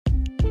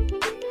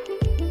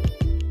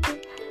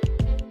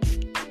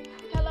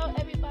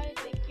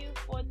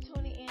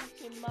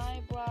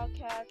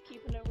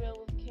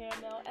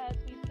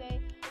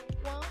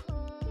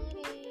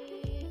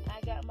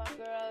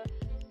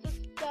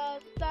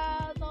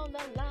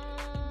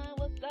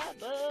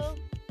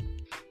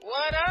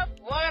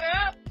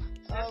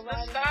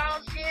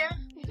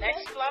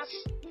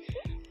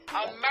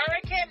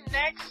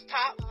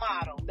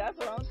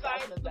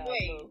the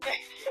way.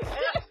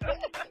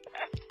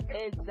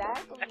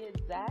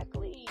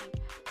 Exactly.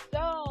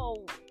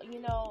 So,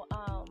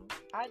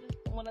 I just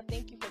want to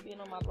thank you for being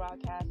on my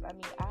broadcast. I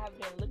mean, I have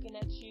been looking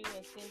at you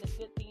and seeing the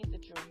good things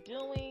that you're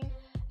doing,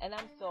 and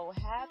I'm so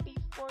happy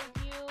for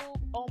you.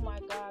 Oh my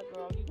God,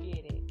 girl, you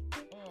get it.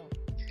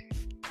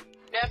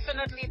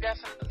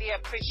 Definitely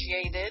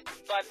appreciate it.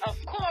 But of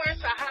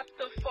course, I have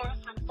to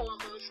first and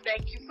foremost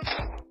thank you for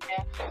being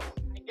here.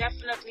 I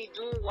definitely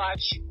do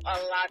watch a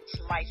lot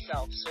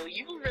myself, so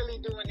you really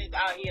doing it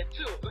out here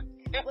too.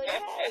 Well,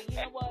 hey, you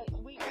know what?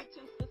 We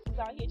two sisters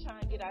out here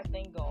trying to get our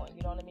thing going.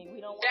 You know what I mean? We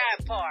don't want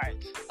that part.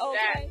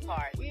 Okay? That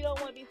part. We don't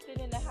want to be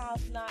sitting in the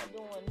house not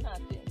doing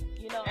nothing.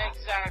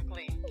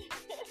 Exactly.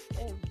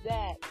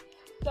 Exact.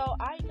 So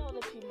I know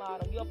that you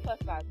model. You're a plus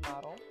size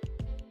model,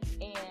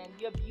 and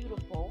you're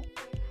beautiful,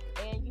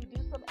 and you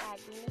do some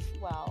acting as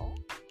well.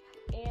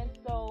 And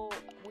so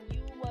when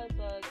you was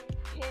a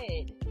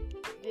kid,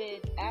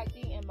 did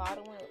acting and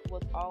modeling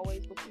was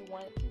always what you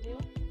wanted to do?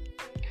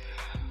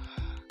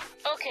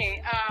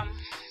 Okay,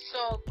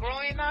 so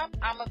growing up,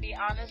 I'm gonna be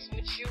honest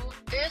with you,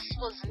 this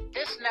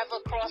never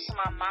crossed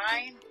my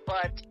mind,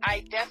 but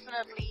I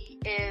definitely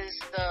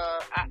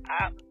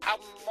I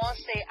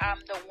must say I'm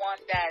the one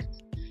that,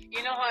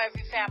 you know how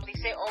every family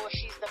say, oh,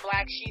 she's the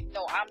black sheep?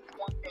 No, I'm the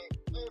one that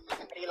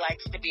everybody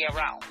likes to be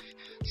around.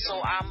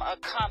 So I'm a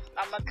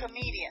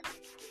comedian.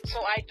 So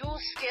I do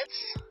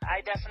skits.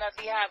 I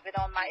definitely have it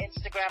on my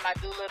Instagram. I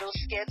do little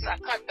skits. I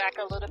cut back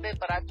a little bit,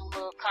 but I do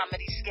little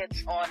comedy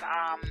skits on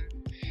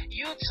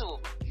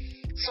YouTube.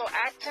 So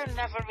acting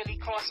never really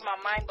crossed my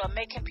mind, but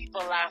making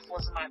people laugh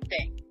was my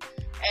thing,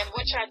 and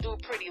which I do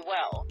pretty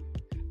well.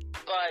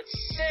 But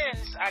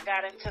since I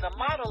got into the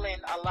modeling,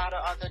 a lot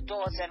of other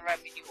doors and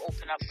revenue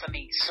open up for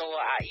me. So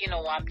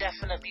I'm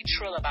definitely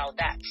thrilled about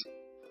that.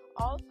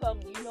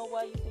 Awesome. You know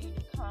what? You say you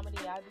do comedy,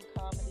 I do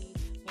comedy.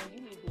 Man,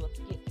 you need to do a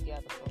skit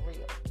together for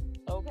real.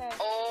 Okay?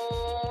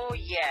 Oh,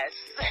 yes.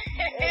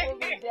 It will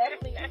be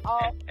definitely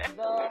off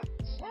the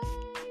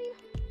chain.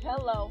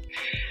 Hello.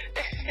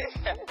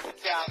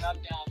 I'm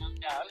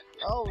down.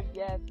 Oh,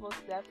 yes,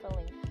 most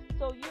definitely.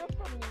 So you're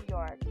from New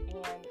York,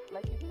 and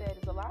like you said,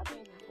 there's a lot of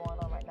things that's going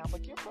on right now,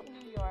 but you're from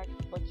New York,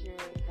 but you're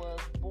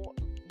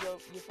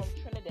from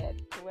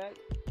Trinidad, correct?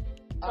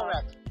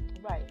 Correct.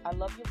 Right. I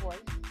love your voice.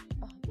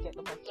 Get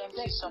the most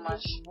Thank you so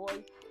much.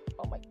 Voice.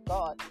 Oh my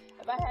God.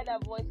 If I had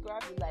that voice, girl,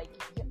 I'd be like,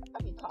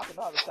 I'd be talking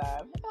all the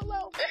time.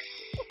 Hello.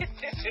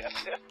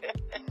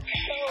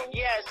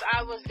 Yes,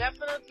 I was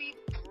definitely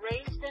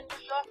raised in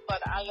New York,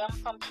 but I am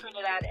from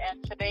Trinidad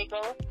and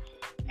Tobago,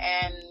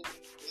 and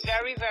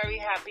very, very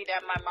happy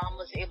that my mom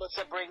was able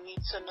to bring me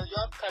to New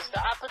York, because the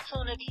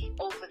opportunity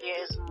over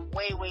there is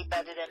way, way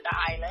better than the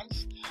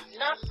islands.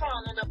 Not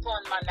frowning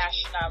upon my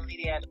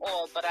nationality at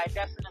all, but I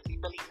definitely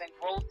believe in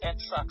growth and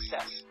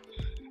success.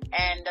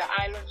 And the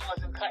islands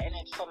wasn't cutting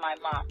it for my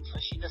mom, so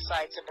she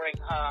decided to bring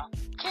her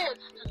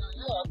kids to New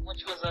York,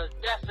 which was a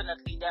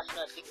definitely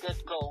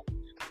good goal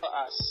for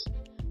us.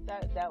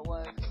 That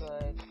was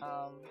good.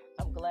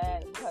 I'm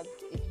glad, because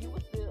if you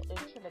were still in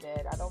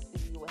Trinidad, I don't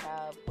think you would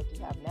have what you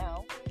have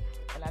now,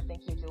 and I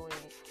think you're doing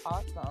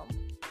awesome.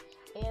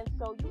 And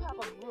so you have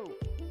a group.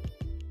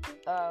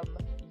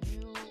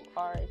 You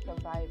are a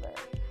survivor.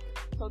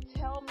 So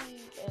tell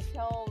me and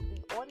tell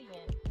the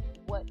audience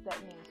what that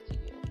means to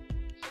you.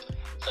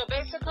 So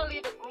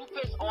basically, the group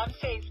is on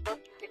Facebook.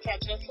 You can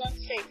catch us on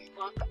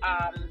Facebook.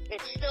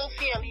 It's still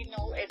fairly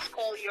new. It's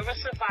called You're a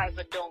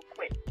Survivor, Don't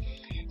Quit.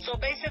 So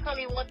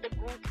basically what the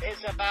group is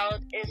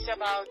about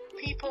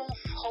people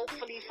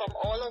hopefully from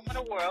all over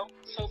the world.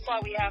 So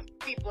far we have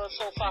people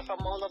from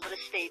all over the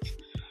states.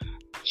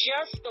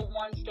 Just the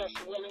ones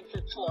that's willing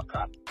to talk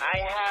up. I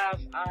have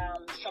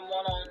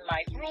someone on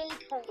my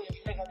group who is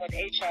living with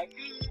HIV.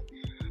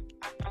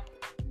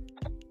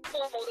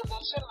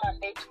 Motivation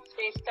Monday,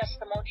 Tuesday is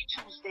Testimony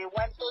Tuesday,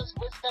 Wednesday is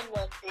Wisdom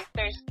Wednesday,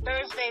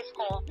 Thursday is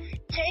called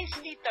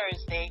Tasty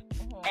Thursday,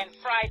 and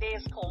Friday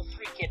is called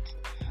Freak It.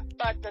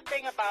 But the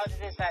thing about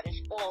it is that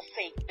it's all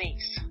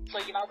faith-based. So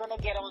you're not going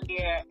to get on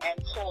there and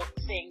talk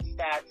things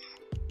that's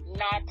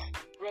not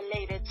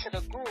related to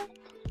the group.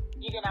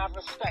 You're going to have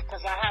respect,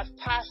 because I have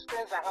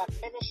pastors, I have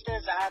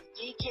ministers, I have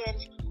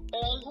deacons,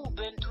 all who've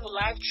been through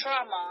life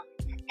trauma,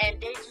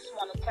 and they just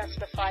want to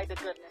testify the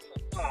goodness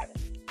of God.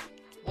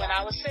 When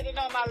I was sitting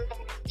on my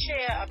little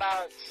chair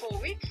about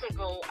 4 weeks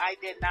ago, I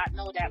did not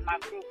know that my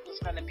group was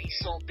going to be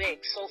so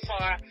big. So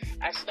far,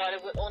 I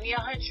started with only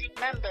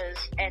 100 members,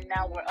 and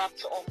now we're up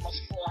to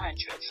almost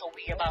 400. So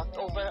we about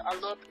a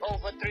little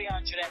over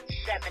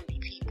 370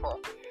 people.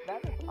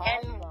 That is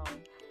awesome.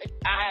 And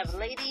I have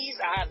ladies,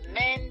 I have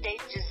men. They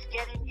just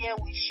get in here.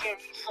 We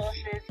share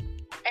resources,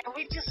 and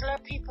we just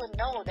let people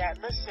know that,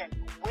 listen,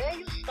 where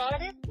you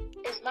started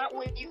is not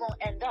where you're going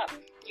to end up.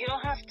 You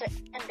don't have to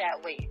end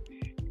that way.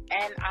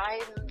 And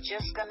I'm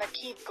just going to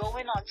keep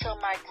going until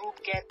my group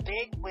get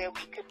big, where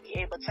we could be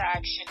able to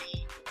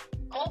actually,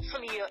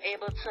 hopefully you're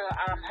able to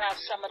have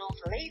some of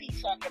those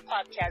ladies on your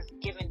podcast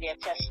giving their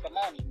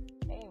testimony.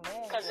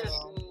 Amen. Because there's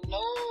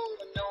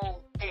no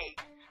way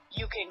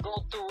you can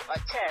go through a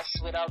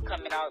test without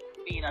coming out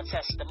being a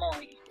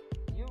testimony.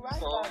 You're right.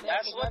 So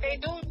that's what they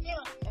do.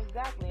 Yeah.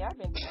 Exactly. I've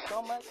been through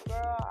so much,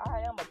 girl. I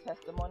am a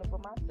testimony for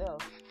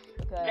myself.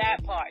 Because,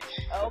 that part.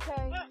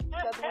 Okay.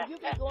 Because when you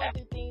be going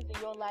through things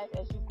in your life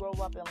as you grow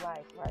up in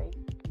life, right?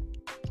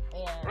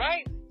 And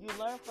right. You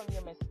learn from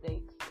your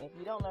mistakes. If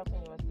you don't learn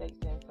from your mistakes,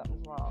 then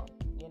something's wrong.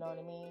 You know what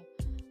I mean?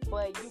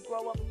 But you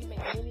grow up and you make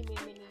many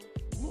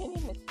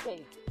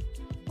mistakes.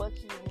 But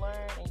you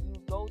learn and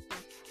you go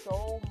through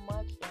so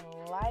much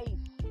in life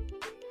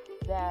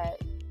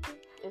that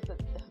it's a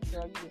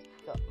girl.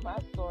 My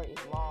story is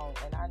long,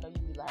 and I know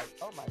you be like,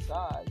 oh my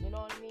God, you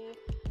know what I mean?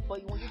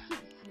 But when you keep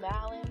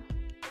smiling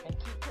and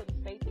keep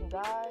putting faith in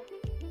God,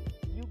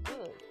 you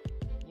good,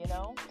 you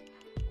know?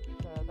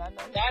 Because I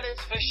know that is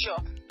for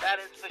sure. That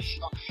is for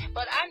sure.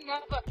 But I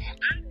never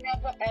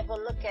ever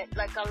look at,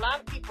 like, a lot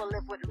of people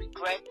live with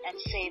regret and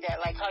say that,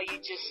 like how you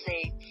just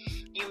say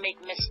you make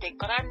mistake.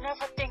 But I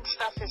never think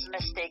stuff is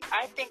mistake.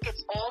 I think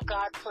it's all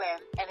God plan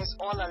and it's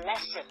all a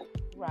lesson.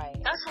 Right.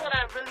 That's what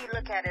I really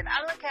look at it.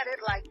 I look at it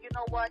like, you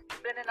know what,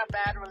 you've been in a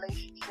bad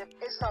relationship.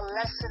 It's a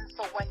lesson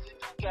for when you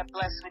do get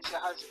blessed with your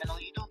husband or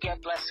you do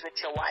get blessed with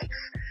your wife.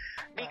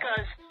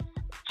 Because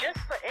just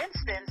for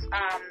instance,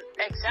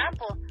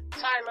 example,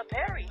 Tyler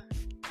Perry,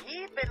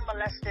 he'd been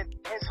molested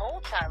his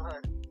whole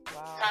childhood.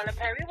 Wow. Tyler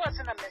Perry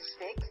wasn't a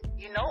mistake.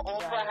 You know,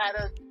 Oprah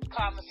had a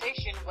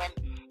conversation when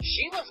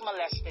she was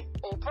molested.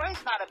 Oprah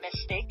is not a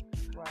mistake.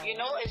 Right. You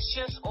know, it's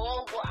just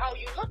all how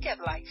you look at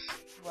life.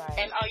 Right.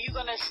 And are you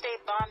going to stay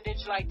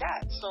bondage like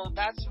that? So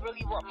that's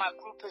really what my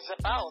group is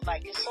about.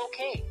 Like, it's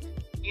okay.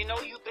 You know,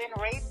 you've been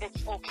raped.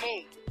 It's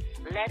okay.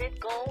 Let it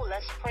go.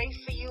 Let's pray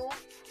for you.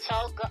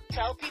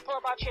 Tell people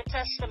about your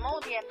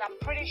testimony, and I'm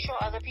pretty sure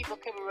other people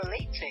can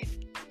relate to it.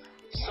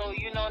 So,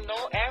 you know,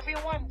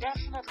 everyone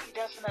definitely.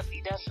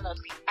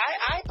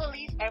 I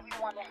believe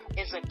everyone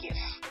is a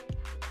gift.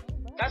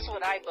 That's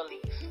what I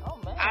believe. Oh,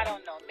 man. I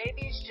don't know.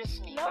 Maybe it's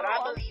just me, no, but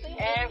I believe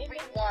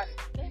everyone.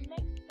 It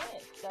makes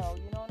sense, though.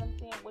 You know what I'm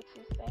saying? What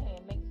you're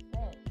saying makes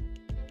sense.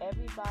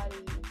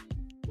 Everybody,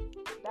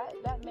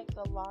 that makes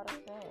a lot of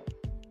sense.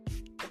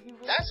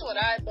 That's what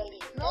I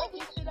believe. No, if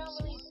you sit down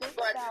and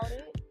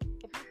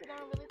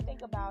really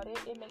think about it,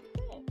 it makes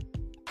sense.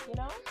 You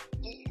know?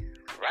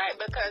 Right,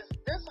 because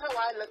this is how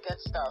I look at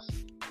stuff.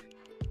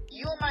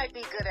 You might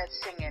be good at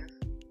singing,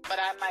 but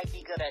I might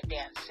be good at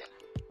dancing.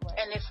 Right.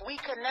 And if we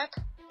connect,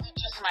 we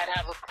just might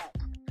have a group.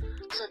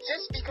 So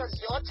just because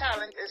your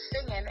talent is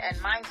singing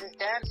and mine is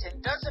dancing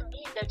doesn't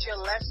mean that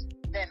you're less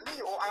than me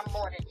or I'm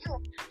more than you.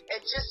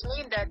 It just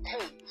means that,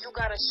 hey, you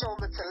got a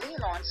shoulder to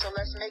lean on, so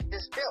let's make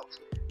this build.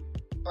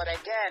 But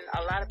again,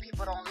 a lot of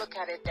people don't look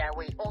at it that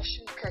way. Oh,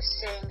 she can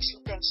sing, she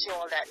thinks she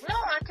all that. No,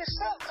 I can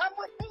sing. Come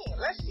with me.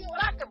 Let's see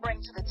what I can bring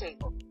to the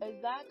table.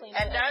 Exactly.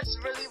 And that's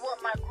really what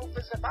my group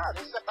is about.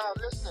 It's about,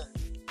 listen,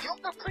 you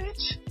can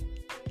preach.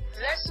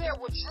 Let's hear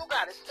what you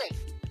got to say.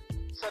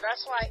 So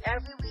that's why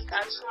every week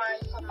I try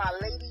for my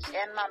ladies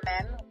and my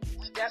men.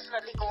 We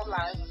definitely go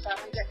live if I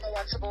don't get no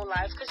one to go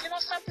live. Because, you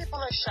know, some people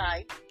are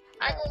shy.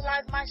 I go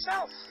live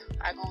myself.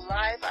 I go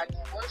live. I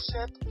do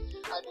worship.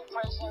 I do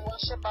praise and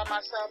worship by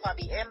myself. I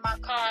be in my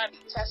car. I be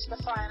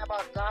testifying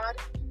about God.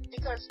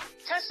 Because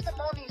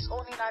testimony is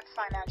only not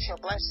financial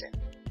blessing.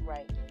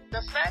 Right.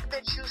 The fact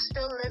that you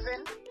still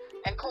living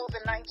and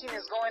COVID-19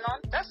 is going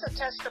on, that's a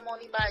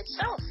testimony by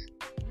itself.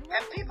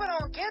 And people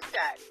don't get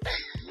that.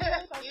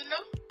 You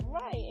know?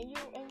 Right.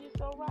 And you're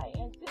so right.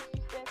 And since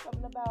you said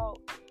something about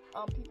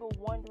people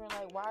wondering,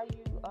 like, why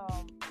you,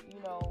 you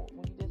know,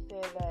 when you just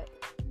said that,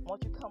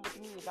 won't you come with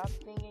me? If I'm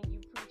singing,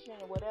 you preaching,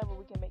 or whatever,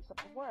 we can make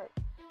something work.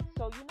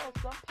 So, you know,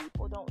 some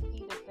people don't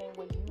see the same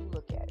way you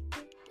look at it.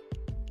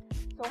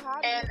 So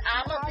I'm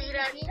going to be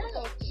that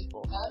change.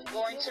 I'm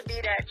going to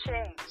be that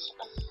change.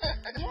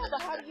 Yeah,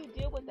 but how do you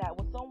deal with that?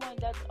 When someone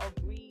doesn't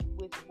agree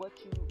with what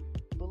you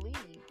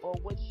believe or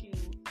what you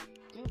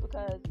do?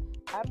 Because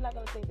I'm not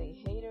going to say they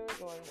haters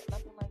or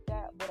nothing like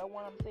that, but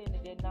what I'm saying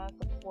is they're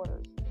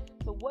non-supporters.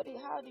 So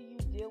how do you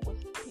deal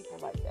with people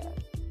like that?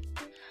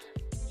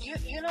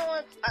 You know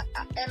what,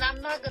 and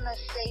I'm not going to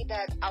say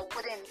that I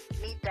wouldn't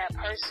meet that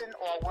person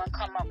or won't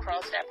come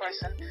across that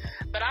person,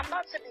 but I'm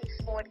about to be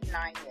 49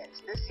 years.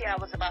 This year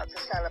I was about to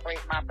celebrate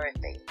my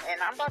birthday,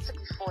 and I'm about to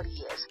be 40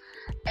 years.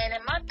 And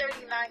in my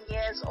 39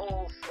 years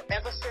old,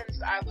 ever since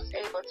I was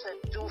able to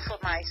do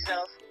for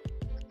myself,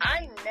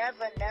 I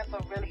never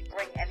really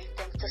bring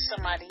anything to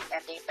somebody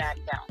and they back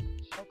down.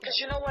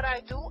 Because you know what I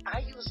do?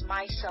 I use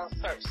myself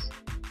first.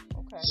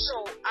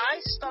 So I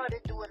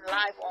started doing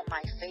live on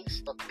my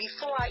Facebook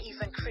before I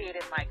even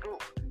created my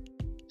group.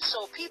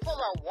 So people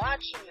are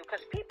watching you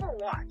because people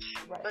watch.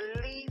 Right.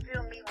 Believe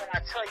you me when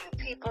I tell you,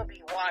 people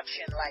be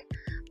watching like,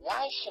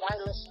 why should I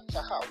listen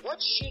to her?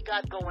 What's she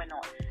got going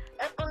on?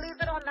 And believe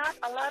it or not,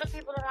 a lot of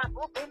people in my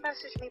group, they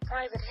message me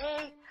private,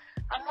 hey,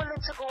 I'm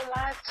willing to go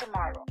live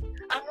tomorrow.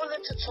 I'm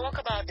willing to talk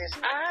about this.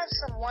 I have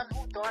someone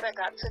whose daughter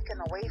got taken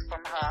away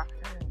from her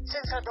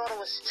since her daughter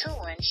was 2,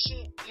 and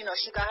she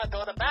got her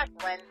daughter back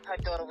when her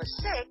daughter was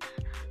 6,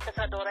 because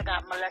her daughter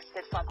got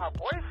molested from her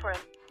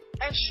boyfriend,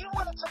 And she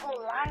wanted to go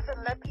live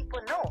and let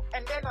people know.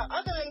 And then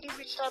another lady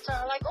reached out to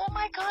her like, oh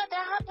my God,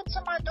 that happened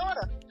to my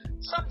daughter.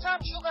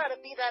 Sometimes you got to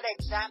be that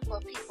example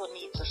people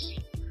need to see.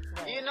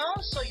 Right. You know?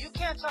 So you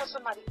can't tell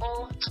somebody,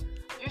 oh,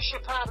 you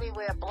should probably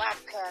wear black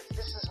pants.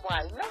 This is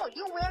why. No,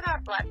 you wear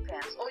that black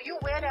pants. Or you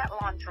wear that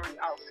lingerie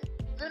outfit.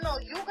 You know,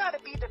 you got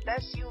to be the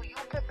best you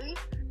could be.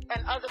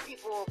 And other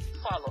people will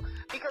follow.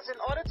 Because in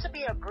order to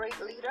be a great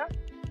leader,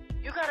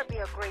 you got to be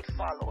a great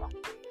follower.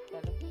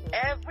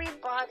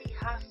 Everybody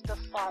has to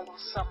follow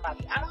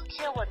somebody. I don't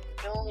care what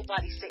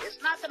nobody says.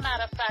 It's not the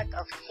matter of fact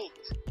of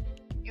hate.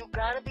 You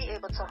got to be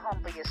able to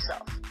humble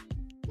yourself.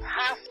 You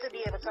have to be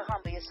able to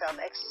humble yourself,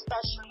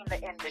 especially in the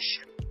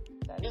industry.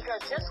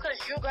 Because just because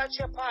you got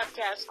your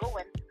podcast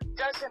going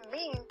doesn't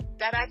mean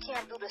that I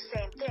can't do the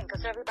same thing.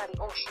 Because everybody,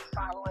 oh, she's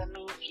following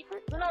me.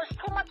 You know, it's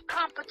too much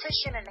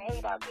competition and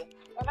hate out there.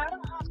 And I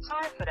don't have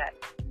time for that.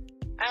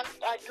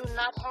 I do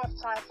not have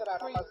time for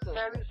that. I'm a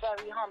very,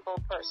 very humble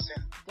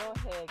person. Go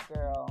ahead,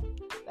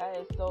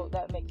 girl.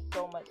 That makes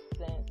so much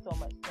sense.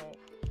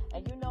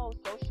 And you know,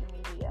 social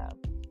media.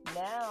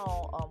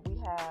 Now,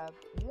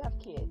 you have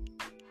kids.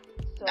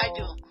 So I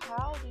do.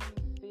 How do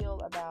you feel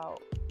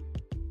about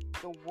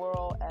the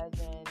world, as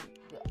in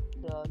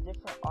the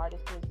different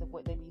artists of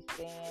what they be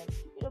saying?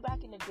 You know,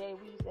 back in the day,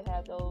 we used to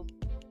have those,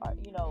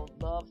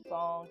 love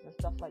songs and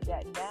stuff like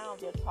that. Now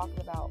they're talking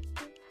about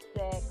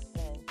sex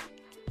and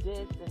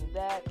this and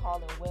that,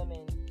 calling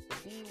women the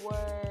B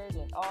word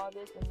and all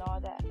this and all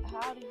that.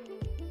 How do you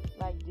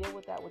deal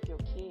with that with your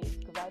kids?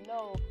 Because I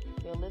know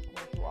they're listening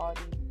to all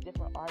these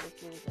different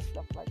artists and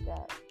stuff like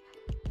that.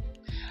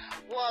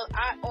 Well,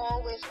 I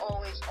always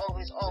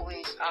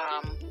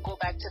go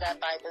back to that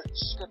Bible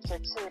scripture,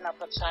 train up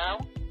a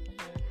child.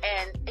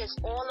 And it's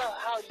all of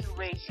how you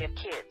raise your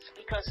kids.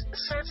 Because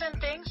certain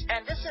things,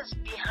 and this is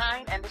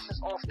behind and this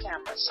is off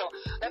camera. So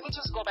let me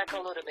just go back a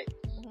little bit.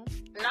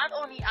 Not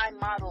only I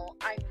model,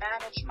 I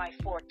manage my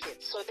 4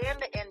 kids. So they're in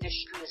the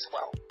industry as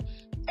well.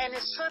 And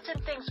it's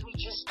certain things we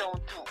just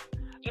don't do.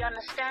 You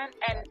understand?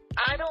 And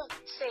I don't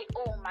say,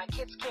 oh, my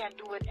kids can't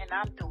do it and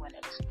I'm doing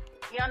it.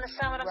 You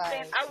understand what I'm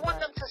saying? I want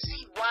them to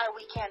see why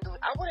we can't do it.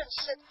 I wouldn't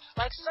sit,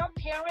 like some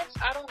parents,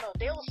 I don't know,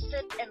 they will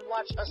sit and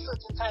watch a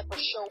certain type of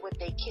show with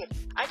their kid.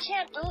 I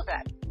can't do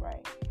that.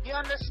 Right. You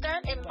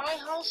understand? In my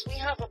house, we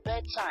have a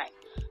bedtime.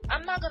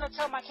 I'm not going to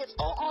tell my kids,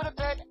 oh, go to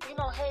bed. You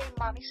know, hey,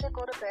 mommy said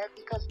go to bed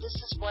because this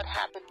is what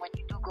happened when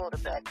you do go to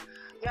bed.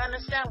 You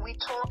understand? We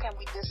talk and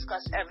we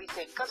discuss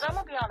everything. Because I'm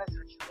going to be honest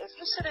with you. If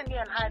you sit in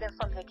there and hide it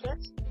from the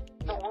kids,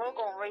 the world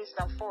going to raise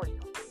them for you.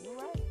 You're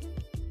right.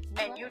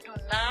 And you do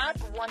not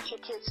want your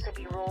kids to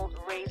be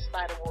raised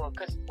by the world.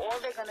 Because all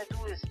they're going to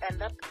do is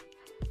end up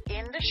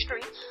in the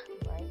streets.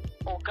 Right.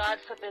 Or, God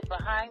forbid,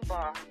 behind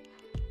bar.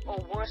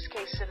 Or, worst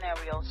case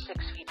scenario,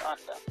 6 feet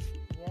under.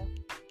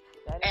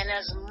 And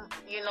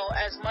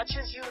as much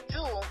as you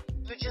do,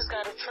 you just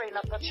got to train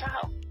up a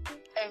child.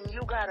 And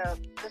you got to,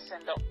 listen,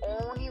 the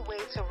only way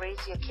to raise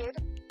your kid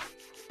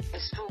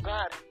is through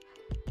God.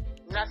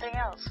 Nothing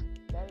else.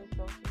 That is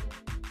so true.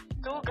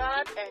 Through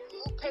God, and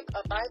you pick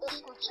a Bible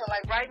scripture.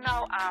 Like right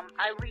now,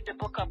 I read the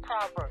book of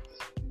Proverbs.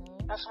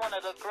 That's one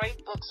of the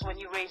great books when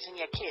you're raising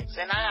your kids.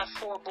 And I have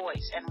 4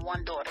 boys and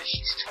 1 daughter.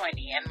 She's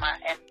 20, and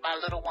my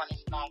little one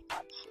is 9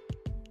 months.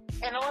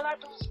 And all I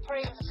do is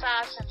pray and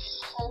fast and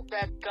just hope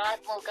that God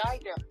will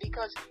guide them,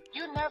 because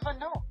you never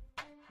know.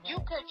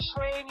 You could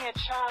train your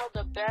child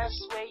the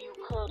best way you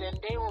could, and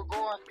they will go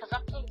on. Because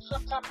I'm thinking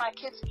sometimes my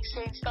kids be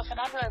saying stuff, and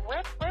I'm like,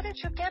 where did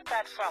you get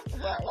that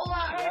from? Right. Oh,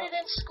 I heard it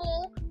in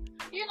school.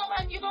 You know,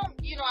 and you don't,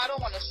 I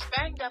don't want to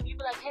spank them. You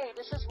be like, hey,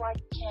 this is why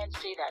you can't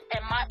say that.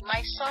 And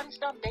my sons,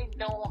 they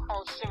know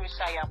how serious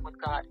I am with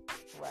God.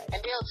 Right.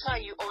 And they'll tell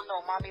you, oh,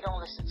 no, mommy,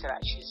 don't listen to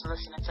that. She's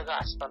listening to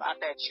gospel. I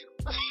bet you.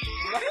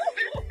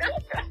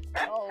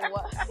 Oh,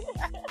 wow.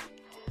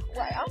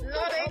 Right.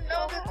 They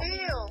know the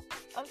deal.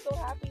 I'm so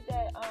happy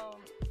that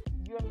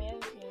you're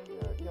managing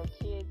your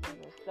kids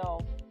and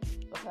yourself,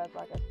 because,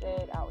 like I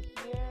said, out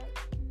here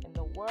in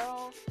the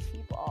world,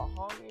 people are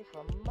hungry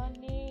for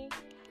money.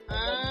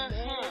 And the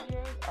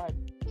managers are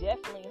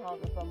definitely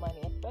hungry for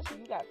money,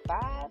 especially you got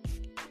 5,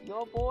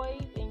 your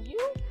boys and you.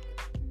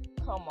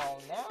 Come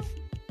on now.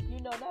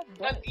 That's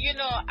But,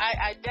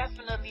 I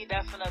definitely,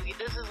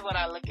 this is what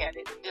I look at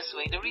it this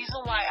way. The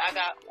reason why I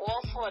got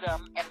all 4 of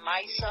them and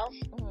myself,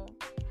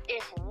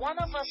 if one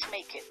of us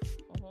make it,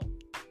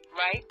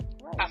 right,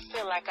 I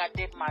feel like I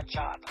did my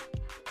job.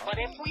 But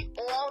if we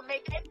all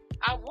make it,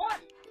 I won.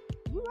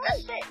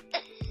 That's it.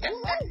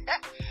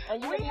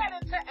 And we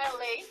headed to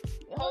LA,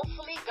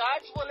 hopefully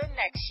God's willing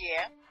next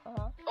year,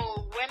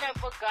 or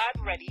whenever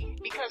God ready,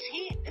 because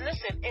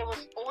it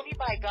was only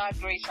by God's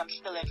grace I'm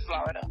still in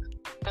Florida,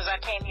 because I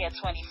came here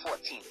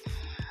 2014.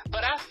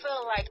 But I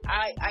feel like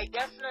I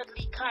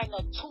definitely kind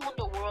of tune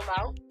the world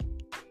out,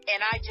 and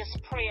I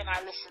just pray and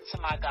I listen to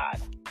my God.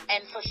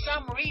 And for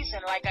some reason,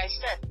 like I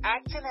said,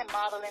 acting and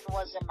modeling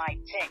wasn't my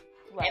thing.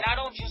 Right. And I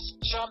don't just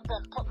jump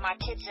and put my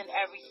kids in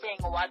everything,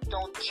 or I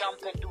don't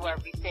jump and do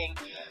everything,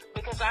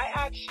 because I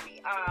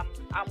actually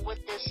I'm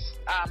with this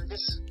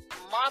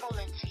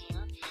modeling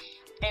team,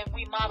 and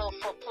we model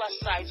for plus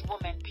size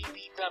women,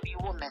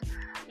 BBW women.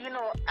 You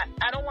know,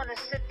 I don't want to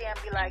sit there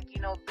and be like,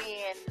 you know,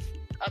 being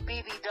a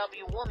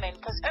BBW woman,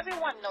 because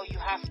everyone know you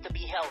have to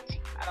be healthy.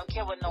 I don't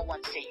care what no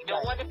one say. You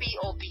don't want to be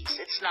obese.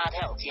 It's not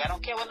healthy. I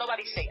don't care what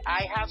nobody say.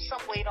 I have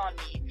some weight on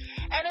me,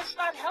 and it's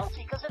not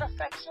healthy because it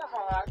affects your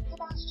heart. You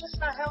know, it's just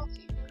not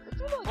healthy.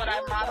 But I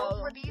model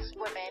for these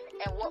women,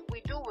 and what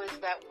we do is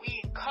that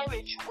we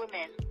encourage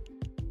women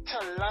to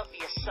love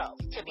yourself,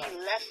 to be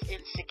less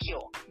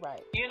insecure.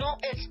 Right. You know,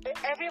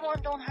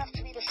 everyone don't have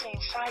to be the same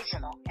size, you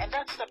know, and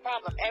that's the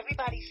problem.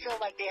 Everybody feel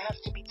like they have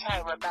to be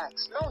Tyra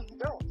Banks. No, you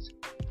don't.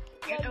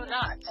 You do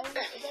not. And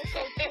that's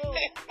so true.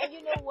 And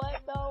you know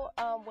what, though?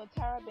 When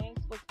Tyra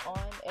Banks was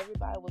on,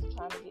 everybody was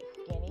trying to get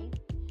skinny.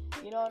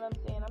 You know what I'm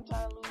saying? I'm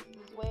trying to lose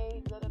this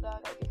weight, I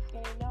gotta get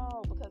skinny.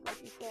 No, because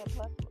like you said,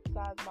 plus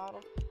size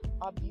models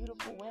are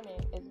beautiful women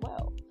as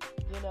well.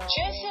 You know,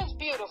 just as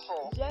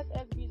beautiful. Just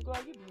as beautiful.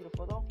 Girl, you're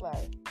beautiful. Don't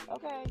play.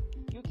 Okay?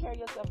 You carry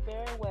yourself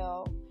very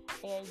well,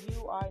 and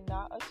you are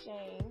not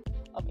ashamed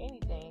of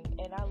anything,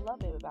 and I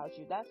love it about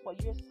you. That's why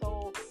you're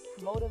so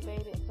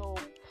motivated, so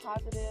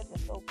positive, and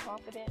so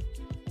confident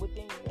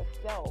within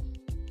yourself,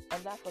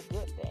 and that's a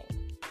good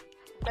thing.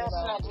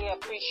 Definitely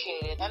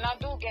appreciate it, and I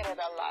do get it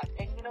a lot.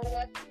 And you know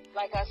what?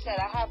 Like I said,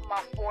 I have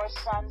my 4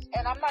 sons,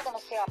 and I'm not gonna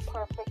say I'm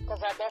perfect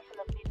because I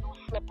definitely do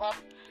slip up.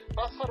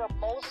 But for the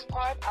most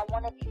part, I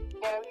want to be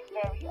very,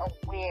 very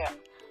aware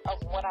of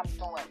what I'm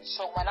doing.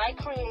 So when I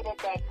created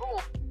that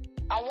group,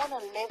 I want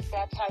to live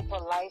that type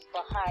of life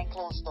behind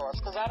closed doors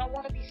because I don't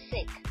want to be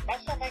fake.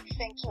 That's the next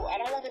thing, too. I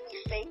don't want to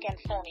be fake and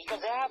phony because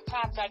there have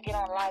times I get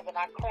on live and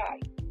I cry.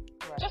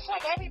 Right. Just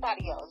like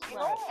everybody else, you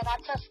know? And I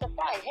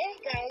testify, hey,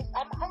 guys,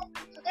 I'm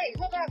hungry today.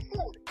 Who got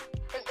food?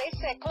 Because they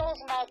said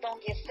closed mouth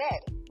don't get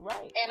fed.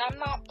 Right. And I'm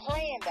not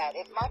playing that.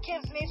 If my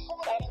kids need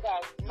food, I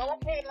got no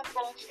problem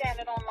going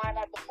standing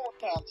online at the food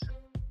pantry.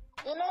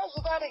 You know,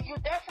 you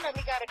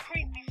definitely gotta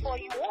creep before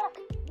you walk.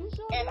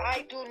 And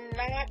I do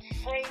not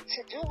afraid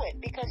to do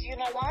it because you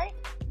know why?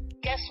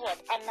 Guess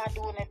what? I'm not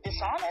doing it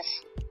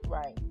dishonest.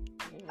 Right.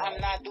 I'm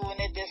not doing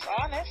it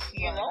dishonest,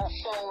 you know?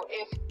 So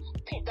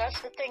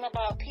that's the thing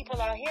about people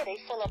out here, they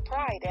full of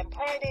pride, and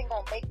pride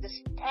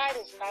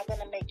is not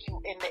gonna make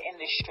you in the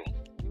industry.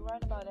 You're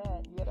right about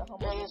that. You gotta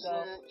humble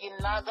yourself. You're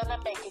not gonna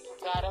make it. You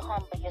gotta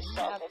humble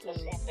yourself in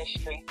this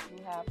industry.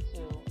 You have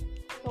to.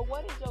 So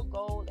what is your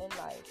goal in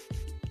life?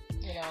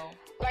 You know,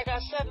 like I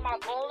said, my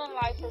goal in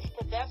life is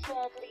to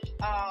definitely,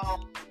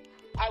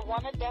 I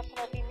want to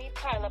definitely meet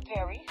Tyler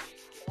Perry,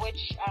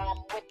 which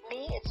with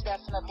me, it's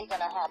definitely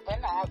going to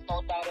happen. I have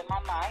no doubt in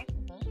my mind.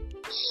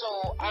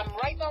 So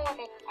right now,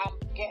 I'm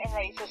getting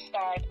ready to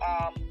start.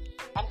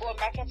 I'm going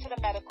back into the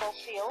medical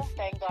field.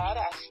 Thank God,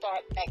 I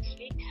start next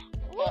week.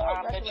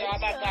 The job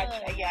I got,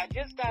 I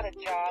just got a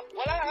job.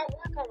 Well, I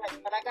work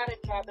already, but I got a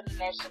job in the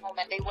nursing home,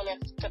 and they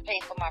willing to pay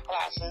for my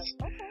classes.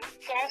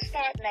 So I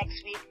start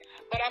next week.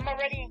 But I'm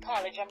already in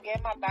college. I'm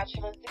getting my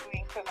bachelor's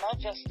degree in criminal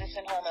justice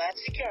and homeland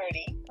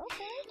security.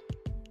 Okay.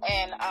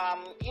 And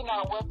you know,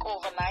 I work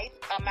overnight.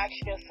 I'm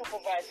actually a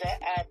supervisor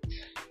at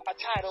a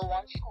Title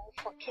I school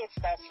for kids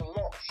that's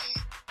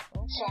lost.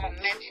 So I'm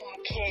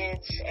mentoring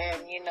kids,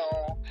 and you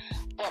know.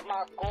 But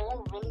my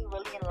goal, really,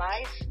 really in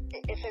life,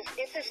 if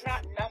it's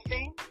not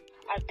nothing,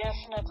 I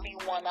definitely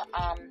want to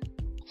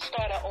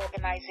start an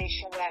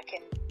organization where I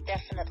can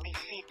definitely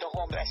feed the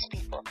homeless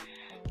people.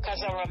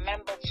 Because I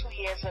remember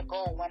 2 years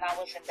ago when I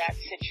was in that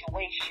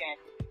situation,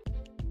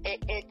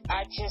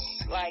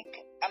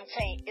 I'm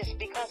saying it's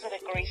because of the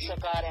grace of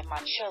God and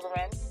my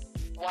children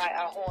why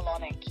I hold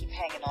on and keep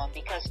hanging on,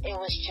 because it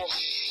was just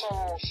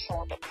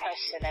so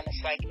depressing, and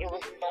it's like it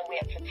was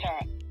nowhere to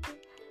turn.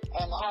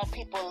 And how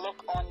people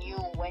look on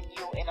you when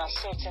you're in a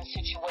certain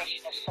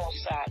situation is so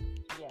sad.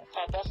 Yes.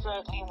 So I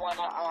definitely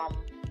wanna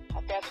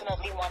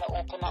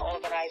open an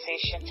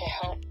organization to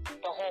help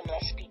the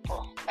homeless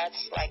people.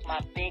 That's like my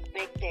big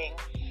thing.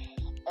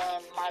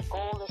 And my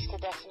goal is to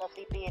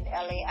definitely be in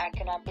LA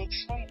acting on big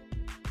screen.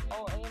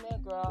 Oh,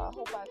 amen, girl. I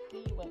hope I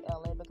see you in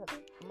LA, because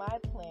my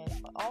plan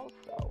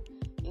also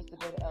is to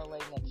go to LA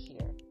next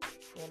year.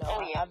 You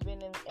know, I've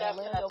been in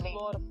Orlando,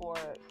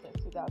 Florida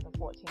since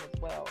 2014 as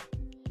well.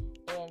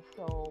 And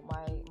so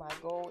my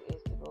goal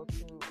is to go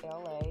to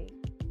LA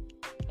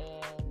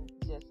and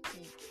just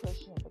keep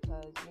pushing,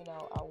 because, you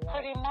know, I want...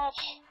 Pretty much.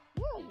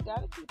 Yeah, you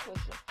got to keep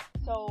pushing.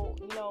 So,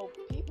 you know,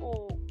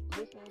 people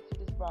listening to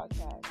this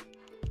broadcast,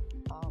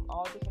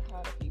 all different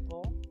kind of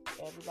people,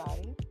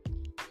 everybody.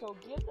 So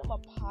give them a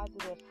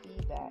positive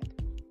feedback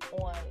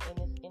in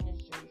this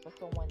industry for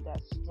someone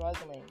that's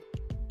struggling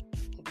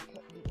to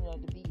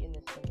be in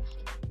this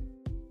industry.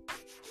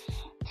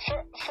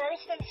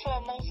 First and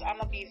foremost, I'm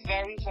gonna be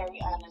very, very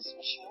honest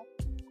with you.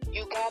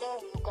 You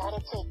gotta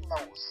take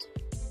no's.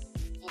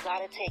 You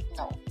gotta take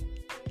no.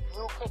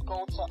 You could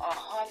go to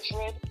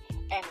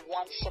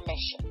 101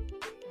 submission,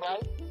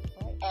 right?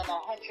 And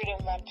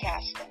 101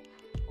 casting.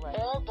 Right.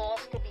 All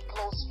doors could be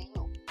closed for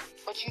you,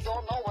 but you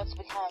don't know what's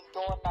behind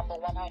door number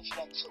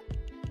 102.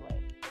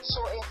 Right. So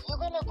if you're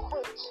gonna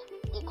quit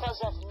because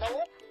of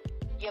no,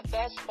 your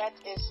best bet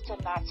is to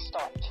not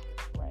start.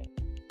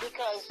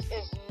 because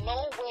there's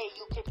no way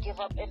you could give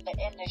up in the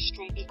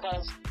industry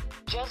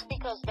just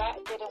because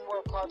that didn't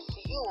work out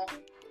for you.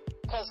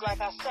 Because like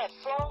I said,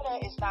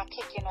 Florida is not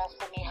kicking off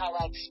for me how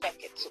I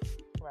expect it to.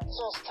 Right.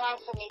 So it's time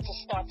for me to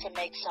start to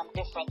make some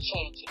different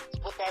changes.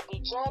 Would that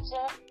be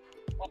Georgia?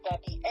 Would that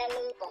be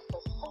LA? But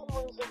for some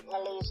reason,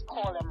 LA is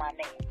calling my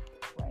name.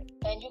 Right.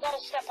 And you got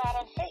to step out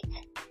on faith.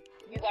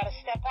 You got to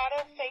step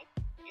out on faith.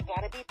 You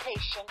got to be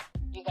patient.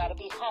 You got to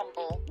be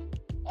humble.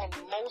 And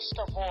most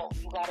of all,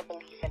 you got to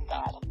believe in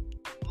God.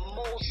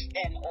 Most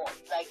and all.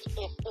 Like,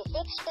 if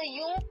it's for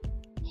you,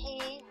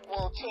 He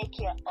will take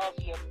care of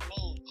your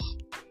needs.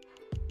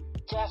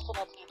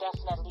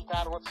 Definitely,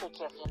 God will take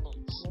care of your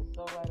needs. You're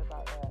so right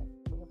about that.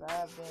 Because I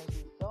have been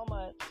through so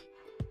much,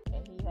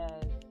 and He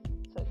has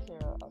took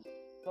care of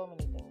so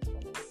many things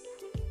for me.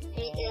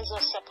 He is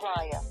a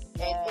supplier.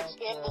 And it's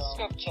in the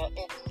scripture.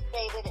 It's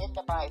stated in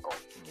the Bible.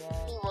 Yes,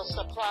 He will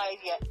supply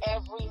your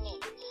every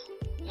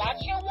need.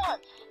 Not your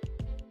wants.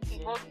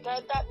 People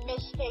get that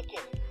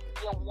mistaken.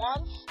 Your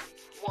wants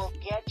will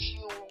get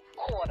you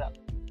caught up.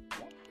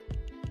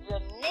 Your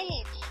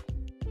needs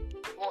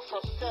will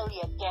fulfill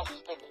your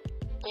destiny.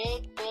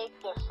 Big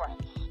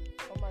difference.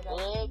 Oh my God.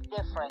 Big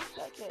difference.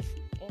 Such an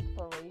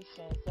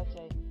inspiration, such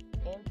an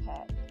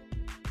impact,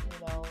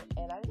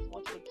 and I just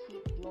want you to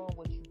keep doing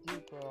what you do,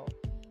 girl.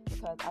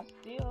 Because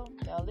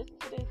now listen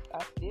to this,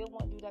 I still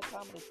want to do that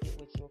comedy skit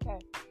with you, okay?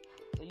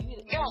 So you need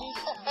to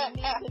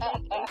make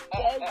a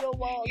schedule.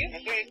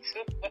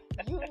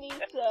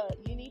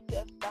 You need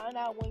to find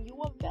out when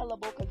you're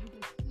available, because you do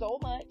so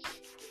much.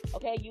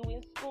 Okay, you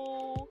in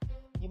school,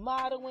 you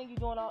modeling, you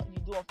doing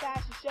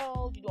fashion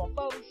shows, you doing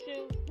photo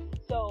shoots.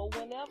 So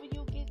whenever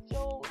you get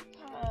your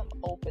time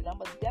open, I'm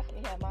gonna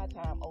definitely have my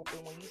time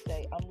open when you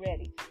say I'm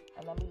ready,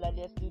 and I'm gonna be like,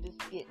 let's do this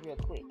skit real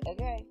quick,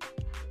 okay?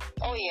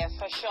 Oh yeah,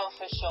 for sure.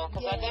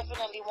 Because I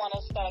definitely want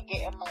to start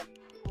getting my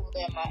food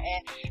in my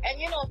end. And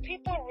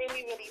people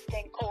really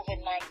think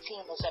COVID-19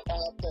 is a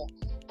bad thing.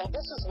 But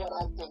this is what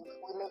I think.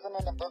 We're living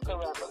in the book of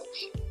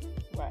Revelation.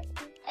 Right.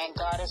 And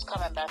God is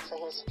coming back for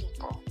His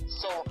people.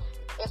 So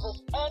if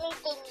it's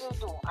anything you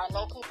do, I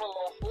know people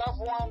lost loved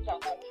ones, I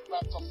know we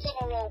went to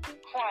funeral, we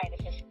cried.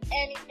 If it's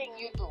anything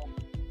you do,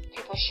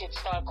 people should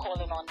start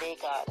calling on their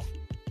God.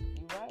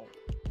 You're right.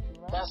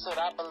 That's what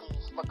I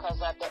believe.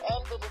 Because at the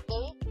end of the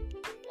day,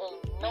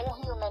 ain't no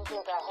human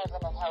here got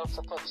heaven and hell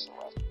to put you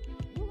in.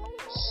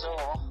 So,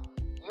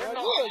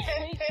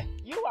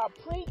 you are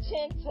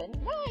preaching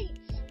tonight.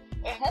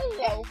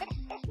 Hello.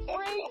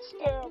 Preach,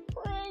 girl,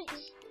 preach.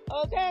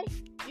 Okay?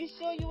 You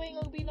sure you ain't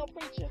gonna be no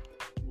preacher?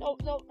 No.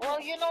 Well,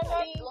 you know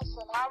what?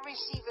 Listen, I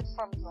receive it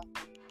from you.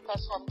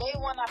 Because from day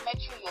one I met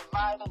you, your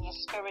vibe and your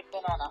spirit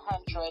been on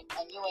 100,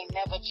 and you ain't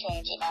never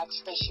changed, and I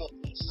still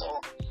should be.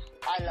 So,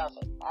 I love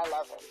it.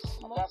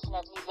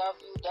 Definitely love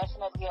you.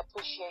 Definitely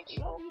appreciate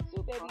you. Love you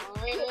too, baby.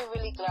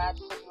 Really glad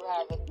for you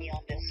having me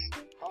on this.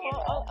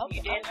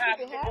 You didn't have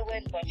to do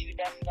it, but you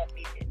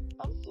definitely did.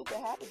 I'm super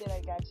happy that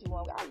I got you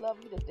on. I love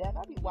you to death.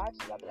 I be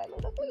watching you. I be like,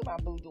 look at my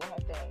boo doing her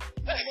thing.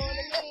 You know what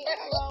I mean?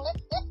 Hello?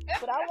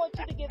 But I want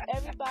you to give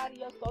everybody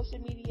your social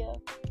media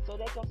so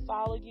they can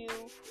follow you,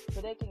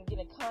 so they can get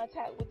in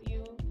contact with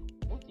you,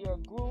 with your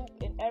group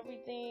and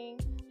everything.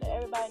 Let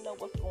everybody know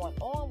what's going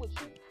on with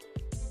you.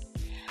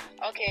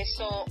 Okay,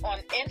 so on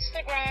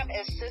Instagram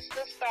is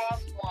Sister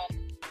Stars 1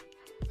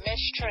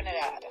 Miss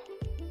Trinidad.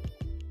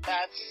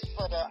 That's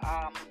for the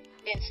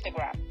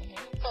Instagram.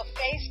 For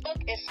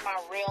Facebook, it's my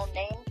real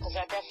name, because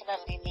I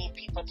definitely need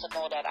people to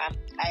know that I'm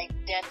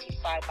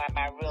identified by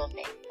my real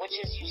name, which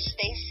is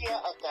Eustacia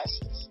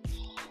Augustus.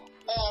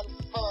 And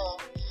for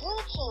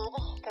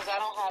YouTube, because I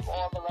don't have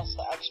all the rest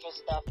of the extra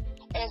stuff,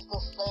 it's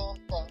the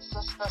same thing,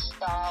 Sister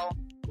Style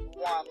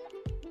 1.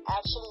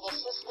 Actually, the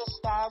Sister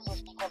Styles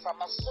is because I'm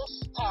a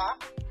sister.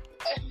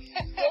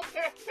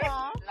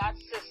 Not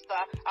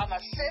sister. I'm a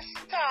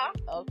sister.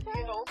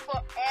 Okay.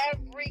 For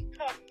every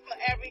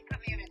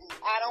community.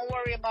 I don't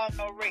worry about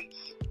no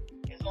race.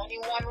 There's only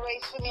one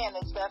race for me, and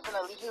it's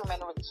definitely human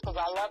race, because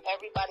I love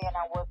everybody and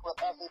I work with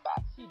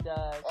everybody. She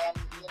does. And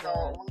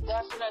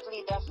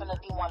we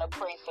definitely want to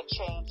pray for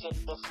change and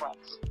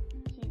difference.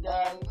 She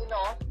does.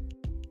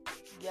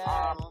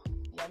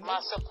 And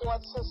my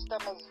support system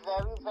is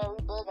very, very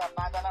big. I'm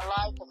not gonna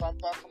lie, because I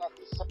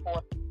definitely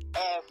support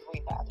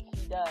everybody.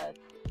 She does.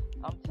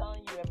 I'm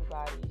telling you,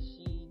 everybody,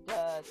 she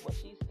does. What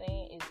she's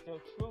saying is the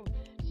truth.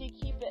 She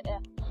keep it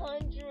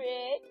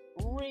 100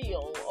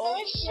 real.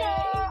 Okay.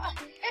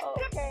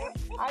 Okay.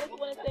 I just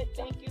want to say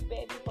thank you,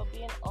 baby, for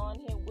being on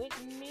here with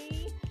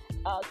me.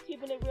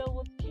 Keeping it real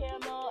with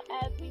Caramel,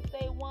 as we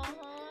say, 100.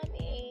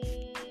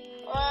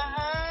 100.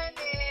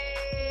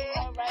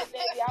 All right,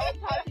 baby. I will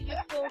talk to you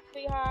soon,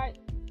 sweetheart.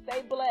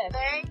 Stay blessed.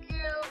 Thank you.